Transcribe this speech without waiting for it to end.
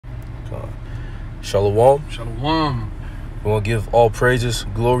Shalom. Shalom. We want to give all praises,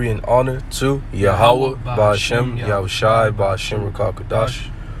 glory, and honor to Yahweh, Ba'ashem, Yahushai, Ba'ashem, Rakakadash.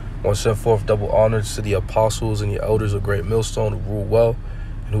 I want to send forth double honors to the apostles and the elders of Great Millstone who rule well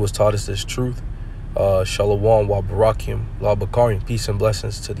and who has taught us this truth. Shalom, wa barakim, la bakarim, peace and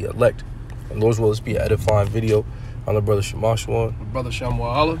blessings to the elect. And Lord's will, this be an edifying video. I'm the brother Shemashwan. Brother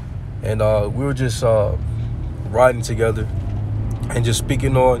Shamwa'Allah. And we were just riding together and just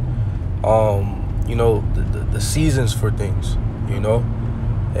speaking on, you know, the seasons for things, you know.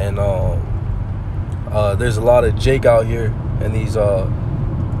 And there's a lot of Jake out here and these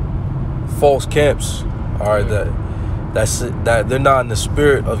false camps, all right, that they're not in the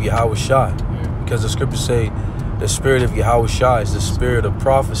spirit of Yahweh Shai, because the scriptures say the spirit of Yahweh Shai is the spirit of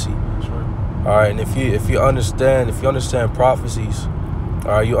prophecy. That's right. All right, and if you understand prophecies,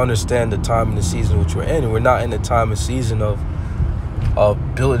 all right, you understand the time and the season which we're in. And we're not in the time and season of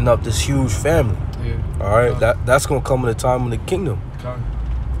building up this huge family. Yeah. All right, that's gonna come in the time of the kingdom. Okay.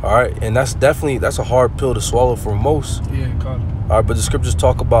 All right, and that's a hard pill to swallow for most. Yeah, okay. All right, but the scriptures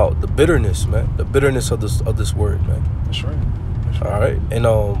talk about the bitterness, man, the bitterness of this word, man. That's right. All right, and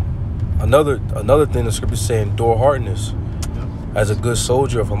another thing the scriptures say, endure hardness as a good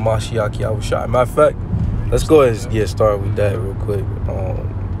soldier of Hamashiach Yahushua. Matter of fact, let's go ahead and get started with that real quick.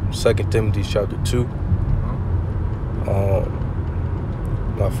 2 Timothy chapter 2.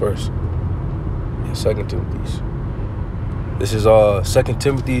 Not first. Yeah, 2 Timothy's. This is 2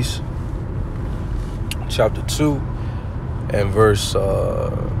 Timothy's chapter 2 and verse 2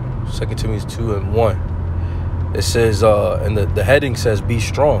 Timothy 2 and 1. It says, and the heading says, be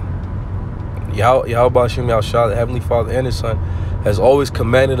strong. Yahweh Ba'ashem Yahushua, the Heavenly Father and His Son, has always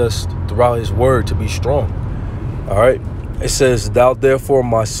commanded us throughout His word to be strong. All right. It says, thou therefore,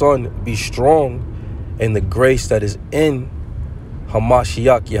 my son, be strong in the grace that is in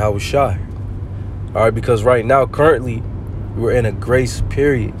Hamashiach Yahushai. All right, because right now, currently, we're in a grace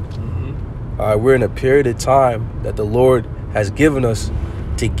period. All right, we're in a period of time that the Lord has given us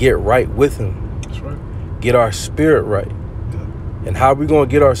to get right with Him. That's right. Get our spirit right. Yeah. And how are we going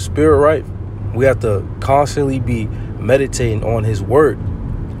to get our spirit right? We have to constantly be meditating on His word.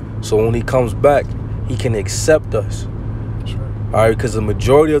 So when He comes back, He can accept us. That's right. All right, because the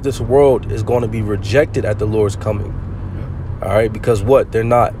majority of this world is going to be rejected at the Lord's coming. Yeah. All right, because what? They're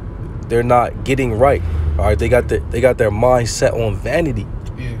not getting right. All right, they got their mind set on vanity.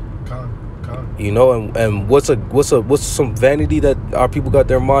 Yeah, con. You know, and what's some vanity that our people got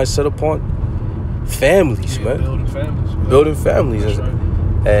their mind set upon? Families, man. Building families. Building families. That's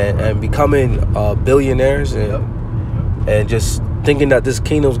right. And becoming billionaires and just thinking that this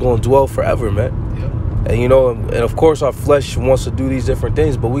kingdom's going to dwell forever, man. Yep. And you know, and of course our flesh wants to do these different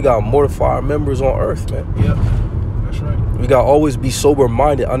things, but we got to mortify our members on earth, man. Yep. That's right. We got to always be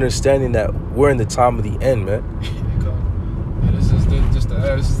sober-minded, understanding that we're in the time of the end, man. Yeah,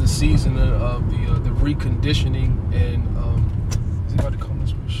 this is the season of the reconditioning and is it hard to call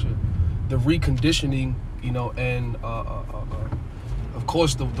this one shit? The reconditioning, you know, and of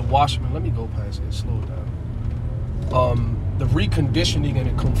course the watchman. Let me go past it. Slow it down. The reconditioning and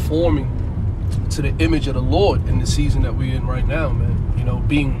the conforming to the image of the Lord in the season that we're in right now, man. You know,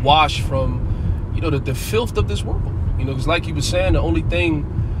 being washed from, you know, the filth of this world. You know, because like you were saying, the only thing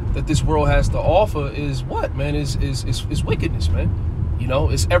that this world has to offer is what, man? Is wickedness, man. You know,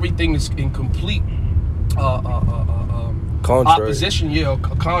 it's everything is in complete opposition,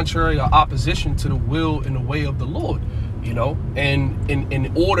 contrary or opposition to the will and the way of the Lord. You know, and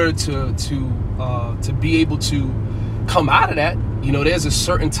in order to be able to come out of that, you know, there's a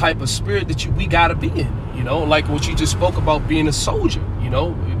certain type of spirit that we gotta be in. You know, like what you just spoke about, being a soldier. You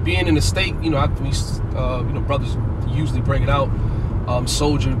know, being in a state. You know, you know, brothers usually bring it out.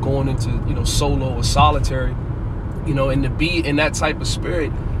 Soldier going into, you know, solo or solitary. You know, and to be in that type of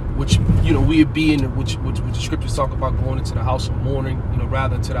spirit, which, you know, we be in, which the scriptures talk about going into the house of mourning, you know,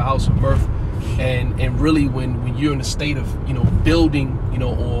 rather to the house of mirth. And really when you're in a state of, you know, building, you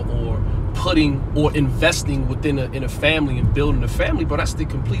know, or putting or investing within in a family and building a family, but that's the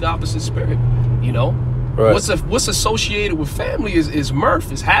complete opposite spirit, you know. Right. What's associated with family is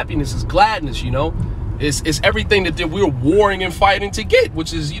mirth, is happiness, is gladness, you know. It's everything that we're warring and fighting to get,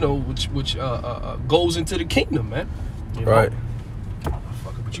 which is, you know, which goes into the kingdom, man. You know? Right. But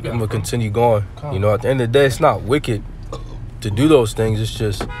I'm gonna continue going. You know, at the end of the day, it's not wicked to do those things. It's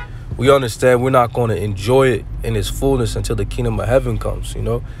just we understand we're not going to enjoy it in its fullness until the kingdom of heaven comes. You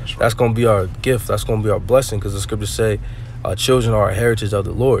know, that's going to be our gift. That's going to be our blessing, because the scriptures say, "Children are a heritage of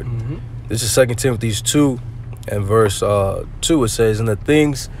the Lord." This is 2 Timothy 2 and verse 2. It says, "And the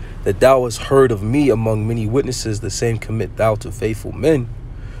things that thou hast heard of me among many witnesses, the same commit thou to faithful men,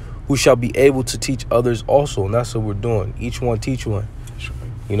 who shall be able to teach others also. And that's what we're doing. Each one teach one. That's right.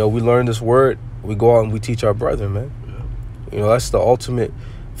 You know, we learn this word, we go out and we teach our brethren, man. Yeah. You know, that's the ultimate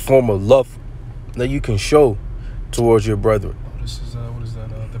form of love that you can show towards your brethren. Oh, this is what is that?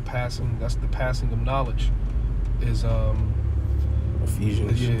 The passing. That's the passing of knowledge. Is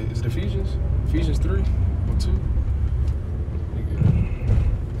Ephesians. Yeah, is it Ephesians? Ephesians 3 or 2?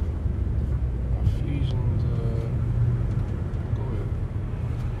 Ephesians. Go ahead.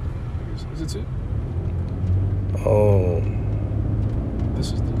 Is it 2? This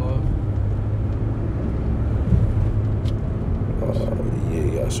is the love. Yeah,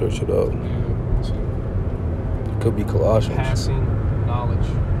 you gotta search it up. Yeah. It could be Colossians. Passing knowledge.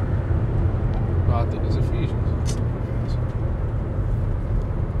 No, I think it's Ephesians.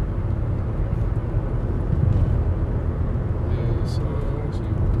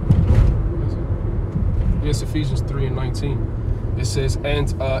 Yes, Ephesians 3 and 19. It says, and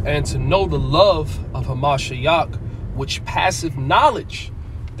to know the love of Hamashiach, which passeth knowledge,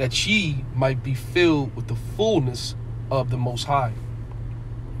 that ye might be filled with the fullness of the Most High.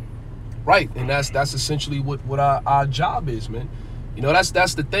 Right, and that's essentially what our job is, man. You know, that's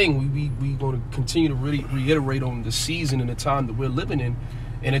the thing. We going to continue to really reiterate on the season and the time that we're living in.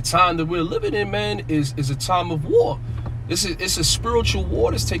 And the time that we're living in, man, is a time of war. It's a spiritual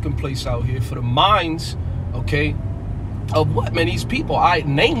war that's taking place out here for the minds, okay, of what, man? These people,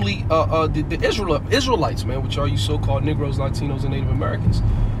 namely the Israelites, man, which are you so-called Negroes, Latinos, and Native Americans.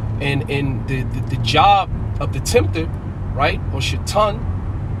 And the job of the tempter, right, or Shaitan,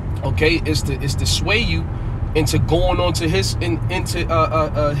 okay, is to sway you into going on to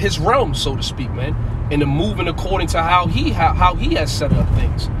into his realm, so to speak, man, and moving according to how he has set up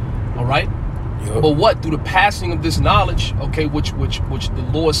things. All right. Yep. But what, through the passing of this knowledge, okay, which the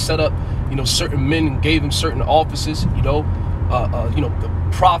Lord set up, you know, certain men and gave them certain offices, you know, the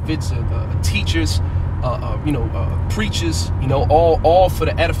prophets, teachers, preachers, you know, all for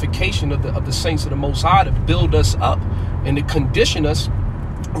the edification of the saints of the Most High, to build us up and to condition us,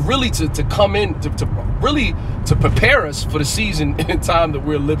 really to come in, to really to prepare us for the season and time that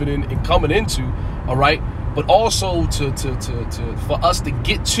we're living in and coming into. All right. But also for us to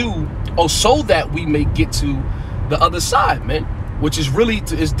get to, or so that we may get to the other side, man, which is really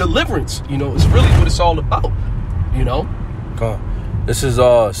is deliverance. You know, it's really what it's all about. You know. This is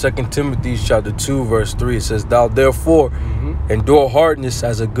 2 Timothy chapter 2 verse 3. It says, "Thou therefore endure hardness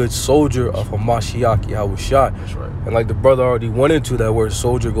as a good soldier of Hamashiach Yahushua." That's right. And like the brother already went into, that word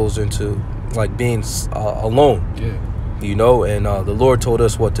soldier goes into like being alone. Yeah. You know, and the Lord told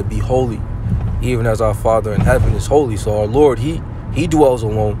us what to be holy, even as our Father in heaven is holy. So our Lord, he dwells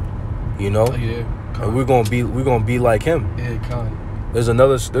alone, you know. Oh, yeah. And we're gonna be like him. Yeah, kind. There's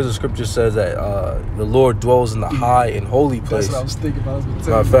a scripture says that the Lord dwells in the high and holy place. That's what I was thinking about.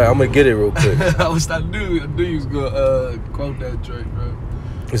 Matter of fact, I'm gonna get it real quick. I knew you was gonna quote that Drake, bro.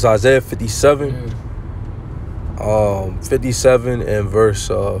 It's Isaiah 57, 57 and verse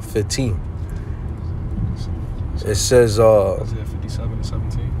 15. It says Isaiah 57 and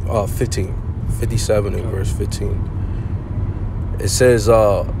 17. 15. 57 and verse 15. It says,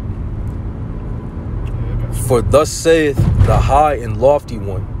 "For thus saith the high and lofty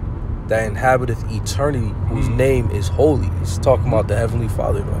one that inhabiteth eternity, whose name is holy." It's talking about the Heavenly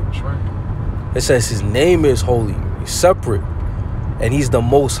Father, man. That's right. It says his name is holy, he's separate, and he's the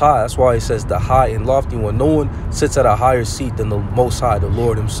Most High. That's why it says the high and lofty one. No one sits at a higher seat than the Most High, the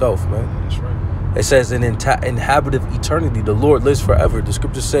Lord himself, man. That's right. It says in inhabiteth eternity, the Lord lives forever. The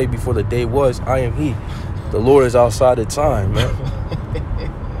scriptures say before the day was, I am he. The Lord is outside of time, man.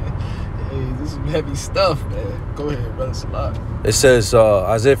 Hey, this is heavy stuff, man. Go ahead, brother. It's a lot. It says,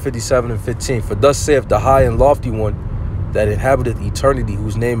 Isaiah 57 and 15, "For thus saith the high and lofty one that inhabiteth eternity,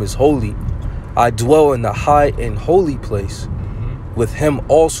 whose name is holy. I dwell in the high and holy place with him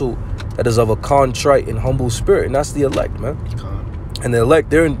also that is of a contrite and humble spirit." And that's the elect, man. And the elect,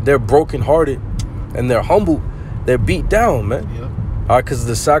 they're brokenhearted and they're humble. They're beat down, man. Yep. All right, because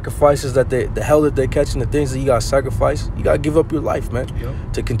the sacrifices that the hell that they're catching, the things that you got to sacrifice, you got to give up your life, man,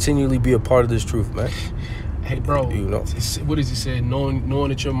 to continually be a part of this truth, man. Hey, bro, you know, what does he say? Knowing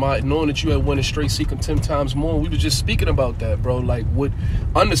that your mind, knowing that you had went astray, seek him 10 times more. We were just speaking about that, bro. Like, what,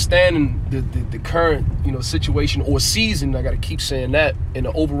 understanding the current, you know, situation or season. I got to keep saying that, in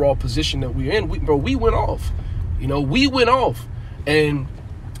the overall position that we're in. We went off. You know, we went off, and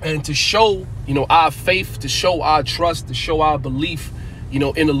to show, you know, our faith, to show our trust, to show our belief, you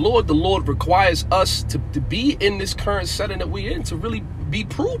know, in the Lord requires us to be in this current setting that we're in, to really be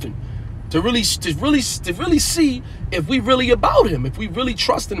proven, to really see if we really about him, if we really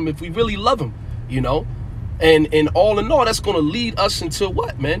trust in him, if we really love him, you know. And all in all, that's going to lead us into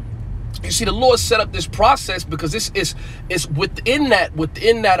what, man? You see, the Lord set up this process because it's within that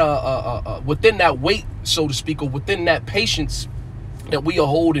weight, so to speak, or within that patience that we are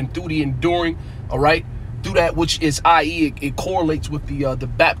holding through the enduring, all right, through that which is, i.e., it correlates with the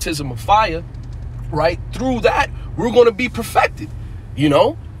baptism of fire, right? Through that, we're going to be perfected, you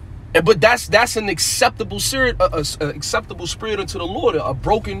know. But that's an acceptable spirit, acceptable spirit unto the Lord, a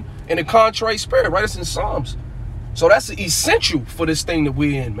broken and a contrite spirit, right? It's in Psalms. So that's essential for this thing that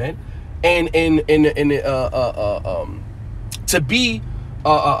we're in, man. And to be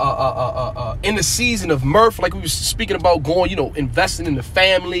in the season of mirth, like we were speaking about, going, you know, investing in the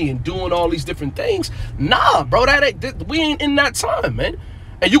family and doing all these different things. Nah, bro, we ain't in that time, man.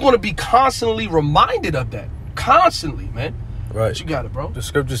 And you're going to be constantly reminded of that, constantly, man. Right. But you got it, bro. The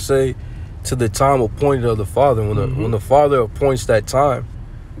scriptures say, to the time appointed of the Father. When the Father appoints that time,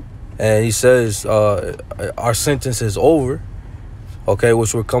 and he says, our sentence is over. Okay,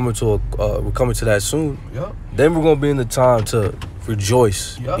 which we're coming to that soon. Yep. Then we're gonna be in the time to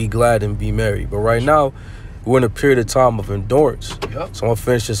rejoice, yep, be glad, and be merry. But right now, we're in a period of time of endurance. Yep. So I'm gonna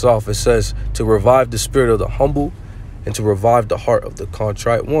finish this off. It says to revive the spirit of the humble, and to revive the heart of the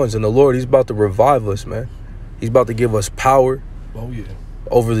contrite ones. And the Lord, He's about to revive us, man. He's about to give us power. Oh yeah.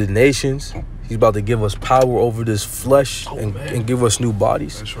 Over the nations. He's about to give us power over this flesh, and give us new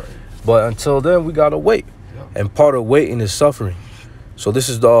bodies. That's right. But until then, we gotta wait. Yep. And part of waiting is suffering. So this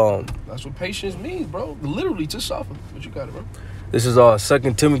is that's what patience means, bro. Literally to suffer. But you got it, bro. This is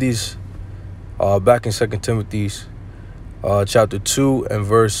 2 Timothy's, back in 2 Timothy's chapter 2 and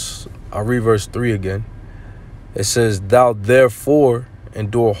I'll read verse 3 again. It says, thou therefore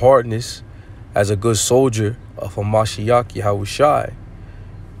endure hardness as a good soldier of Hamashiach Yahushai.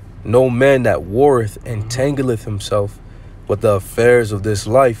 No man that warreth entangleth himself with the affairs of this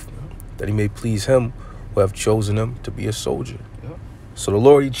life, that he may please him who have chosen him to be a soldier. So the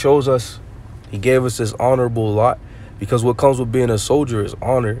Lord, He chose us. He gave us this honorable lot, because what comes with being a soldier is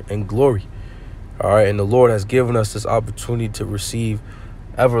honor and glory. All right. And the Lord has given us this opportunity to receive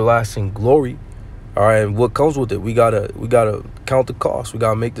everlasting glory. All right. And what comes with it, we gotta count the cost. We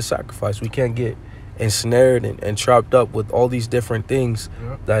gotta make the sacrifice. We can't get ensnared and trapped up with all these different things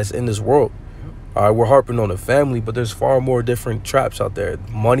that's in this world. All right. We're harping on the family, but there's far more different traps out there.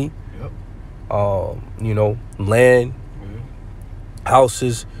 Money, you know, land,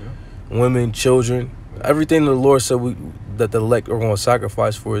 houses, women, children, everything the Lord said that the elect are going to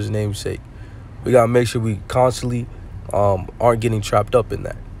sacrifice for His name's sake. We got to make sure we constantly aren't getting trapped up in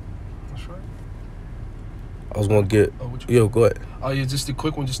that. That's right. I was going to get... Yo, go ahead. Yeah, just a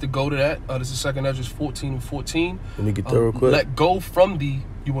quick one, just to go to that. This is 2 Ezra 14 and 14. Let me get there real quick. Let go from the...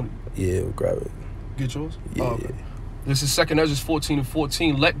 You want to... Yeah, we'll grab it. Get yours? Yeah, okay. This is 2 Ezra 14 and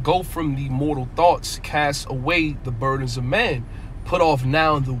 14. Let go from the mortal thoughts. Cast away the burdens of man. Put off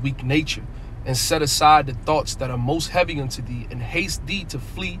now the weak nature, and set aside the thoughts that are most heavy unto thee, and haste thee to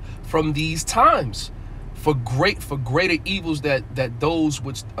flee from these times. For greater evils that those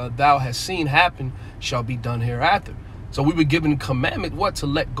which thou hast seen happen shall be done hereafter. So we were given commandment to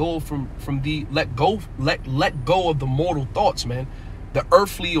let go let go of the mortal thoughts, man, the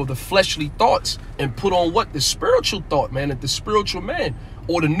earthly or the fleshly thoughts, and put on the spiritual thought, man, and the spiritual man,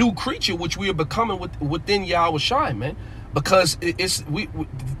 or the new creature which we are becoming within Yahushai, man. Because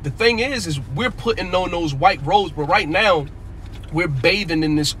the thing is we're putting on those white robes, but right now we're bathing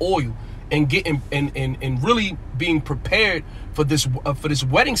in this oil and getting and really being prepared for this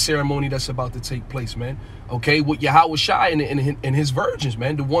wedding ceremony that's about to take place, man. Okay, with Yahushai and his virgins,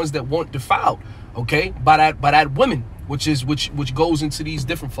 man, the ones that weren't defiled, okay, by that woman, which goes into these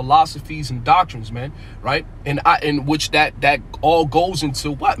different philosophies and doctrines, man, right? And which that all goes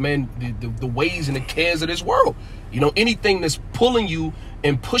into what, man, the ways and the cares of this world. You know, anything that's pulling you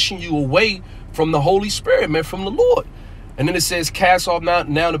and pushing you away from the Holy Spirit, man, from the Lord. And then it says, cast off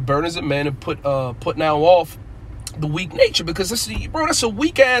now the burdens of man, and put now off the weak nature, because that's a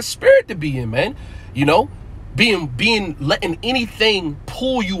weak ass spirit to be in, man. You know, letting anything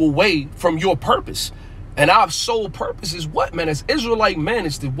pull you away from your purpose. And our sole purpose is what, man? As Israelite man,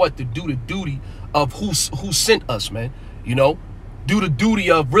 is to do the duty of who sent us, man. You know, do the duty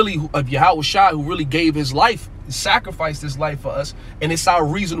of Yahushua, who really gave his life, sacrificed his life for us. And it's our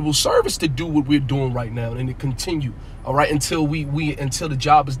reasonable service to do what we're doing right now, and to continue, all right, until until the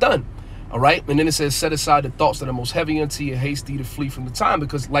job is done. All right. And then it says, set aside the thoughts that are most heavy unto you, and haste thee to flee from the time.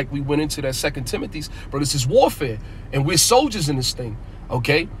 Because like we went into that 2 Timothy's, bro, this is warfare, and we're soldiers in this thing.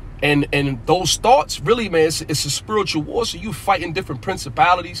 Okay. And those thoughts, really, man, it's a spiritual war. So you fighting different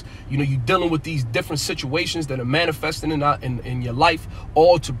principalities. You know, you're dealing with these different situations that are manifesting in your life,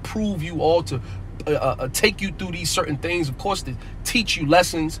 all to prove you, all to take you through these certain things, of course, to teach you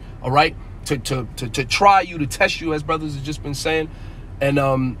lessons, all right, to try you, to test you, as brothers have just been saying.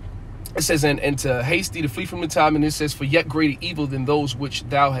 And it says, and to haste thee to flee from the time, and it says, for yet greater evil than those which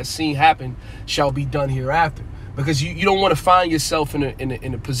thou hast seen happen shall be done hereafter. Because you don't want to find yourself in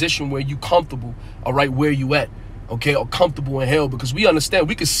a position where you comfortable, all right, where you at, okay, or comfortable in hell. Because we understand,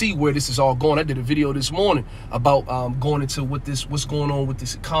 we can see where this is all going. I did a video this morning about going into what's going on with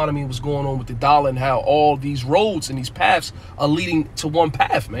this economy, what's going on with the dollar, and how all these roads and these paths are leading to one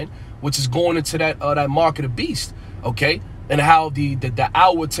path, man, which is going into that market of beast, okay, and how the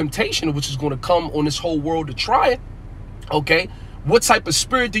hour of temptation, which is going to come on this whole world to try it, okay. What type of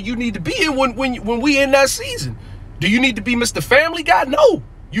spirit do you need to be in when we in that season? Do you need to be Mr. Family Guy? No,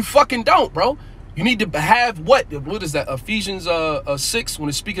 you fucking don't, bro. You need to have what is that? Ephesians 6, when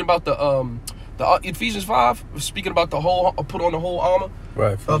it's speaking about the Ephesians 5, speaking about the whole, put on the whole armor.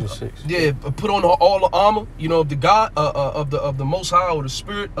 Right, Ephesians 6. Yeah, put on all the armor, you know, of the God, of the Most High, or the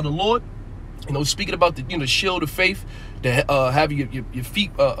Spirit of the Lord. You know, speaking about the, you know, shield of faith, to have your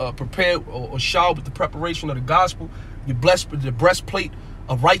feet prepared or shod with the preparation of the gospel. You're blessed with the breastplate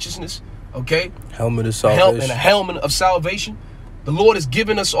of righteousness, okay? Helmet of salvation. And a helmet of salvation. The Lord has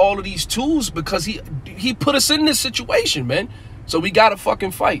given us all of these tools because he put us in this situation, man. So we got to fucking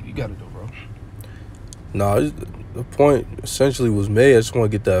fight. You got to do, bro. No, the point essentially was made. I just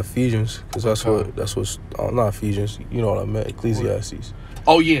want to get that Ephesians, because that's what's not Ephesians. You know what I meant? Ecclesiastes.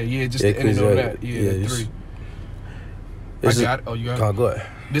 Oh, yeah. Just the ending on that. Yeah, 3. I got it. Oh, you got it? Go ahead.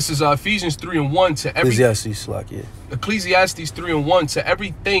 This is Ephesians 3:1 to every... Ecclesiastes, like, yeah. Ecclesiastes 3:1, to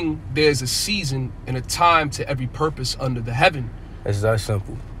everything there's a season and a time to every purpose under the heaven. It's that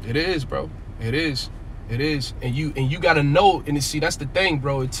simple. It is, bro. It is. And you got to know, and see, that's the thing,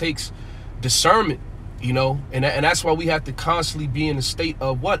 bro. It takes discernment, you know, and that's why we have to constantly be in a state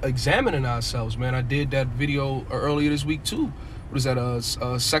of examining ourselves, man. I did that video earlier this week too. What is that?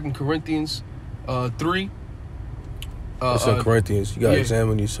 2 Corinthians 3. It's in Corinthians. You gotta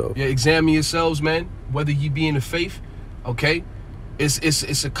examine yourself. Yeah, examine yourselves, man. Whether you be in the faith, okay.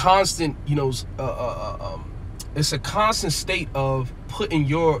 It's a constant, you know, it's a constant state of putting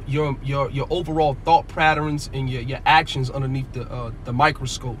your overall thought patterns and your actions underneath the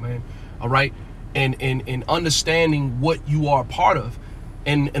microscope, man. All right, and understanding what you are a part of,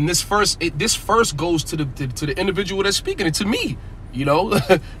 and this first goes to the individual that's speaking, and to me. You know,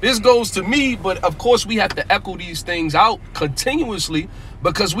 this goes to me, but of course we have to echo these things out continuously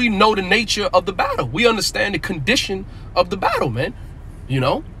because we know the nature of the battle. We understand the condition of the battle, man. You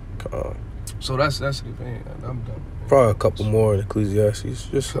know? So that's the thing. I'm done. Probably a couple more in Ecclesiastes.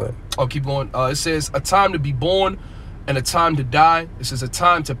 Just like... Oh, keep going. It says, a time to be born and a time to die. It says, a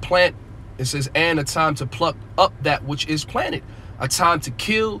time to plant. It says, and a time to pluck up that which is planted. A time to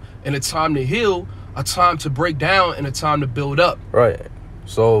kill and a time to heal. A time to break down and a time to build up. Right.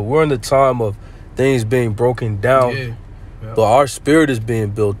 So we're in the time of things being broken down. Yeah. But our spirit is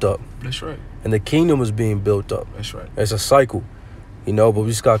being built up. That's right. And the kingdom is being built up. That's right. It's a cycle, you know, but we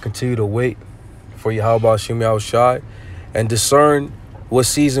just got to continue to wait for Yahweh Shem Yahushai and discern what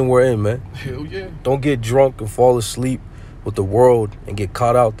season we're in, man. Hell yeah. Don't get drunk and fall asleep with the world and get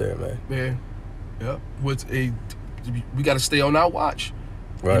caught out there, man. Yeah. We got to stay on our watch.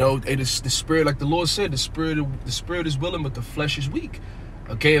 Right. You know, the spirit, like the Lord said, the spirit is willing, but the flesh is weak.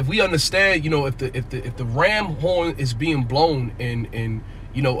 Okay, if we understand, you know, if the ram horn is being blown and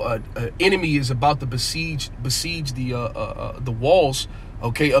you know, an enemy is about to besiege the walls,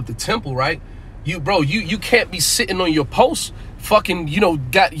 okay, of the temple, right? You can't be sitting on your post, fucking, you know,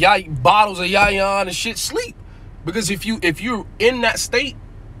 got bottles of yayan and shit, sleep, because if you're in that state,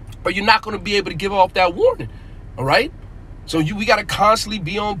 or you're not going to be able to give off that warning, all right? So we got to constantly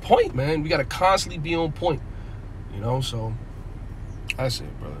be on point, man. We got to constantly be on point, you know. So that's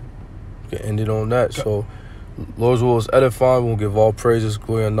it, brother. We can end it on that. So Lord's will is edifying. We'll give all praises,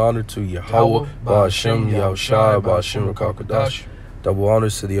 glory, and honor to Yahweh, Ba'ashem, Yahushai, Ba'ashem, Rakakadash. Double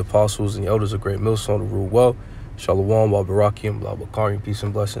honors to the apostles and the elders of Great Millstone who rule well. Shalom, Ba'barakim, Ba'bakarim, peace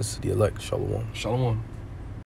and blessings to the elect. Shalom. Shalom.